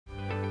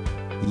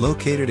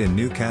Located in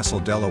Newcastle,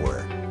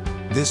 Delaware,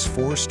 this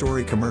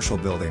 4-story commercial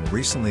building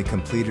recently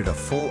completed a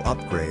full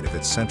upgrade of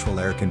its central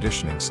air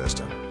conditioning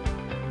system.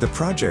 The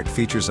project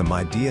features a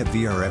Midea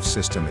VRF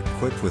system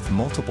equipped with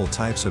multiple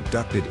types of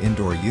ducted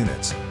indoor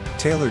units,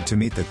 tailored to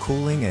meet the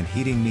cooling and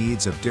heating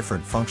needs of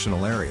different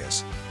functional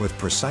areas, with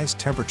precise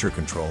temperature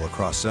control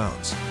across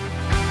zones.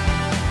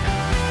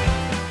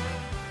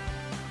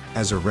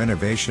 As a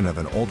renovation of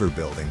an older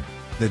building,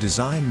 the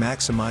design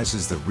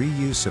maximizes the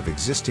reuse of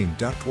existing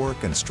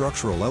ductwork and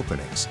structural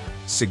openings,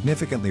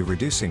 significantly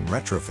reducing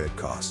retrofit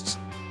costs.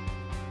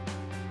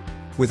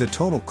 With a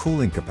total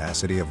cooling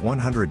capacity of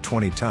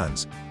 120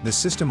 tons, the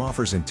system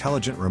offers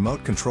intelligent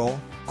remote control,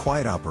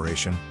 quiet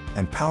operation,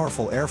 and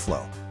powerful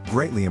airflow,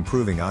 greatly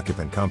improving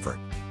occupant comfort.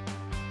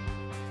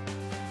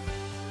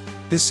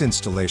 This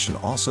installation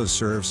also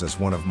serves as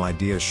one of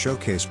Midea's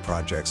showcase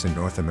projects in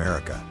North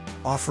America,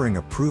 offering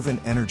a proven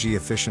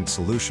energy-efficient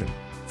solution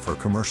for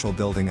commercial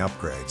building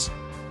upgrades.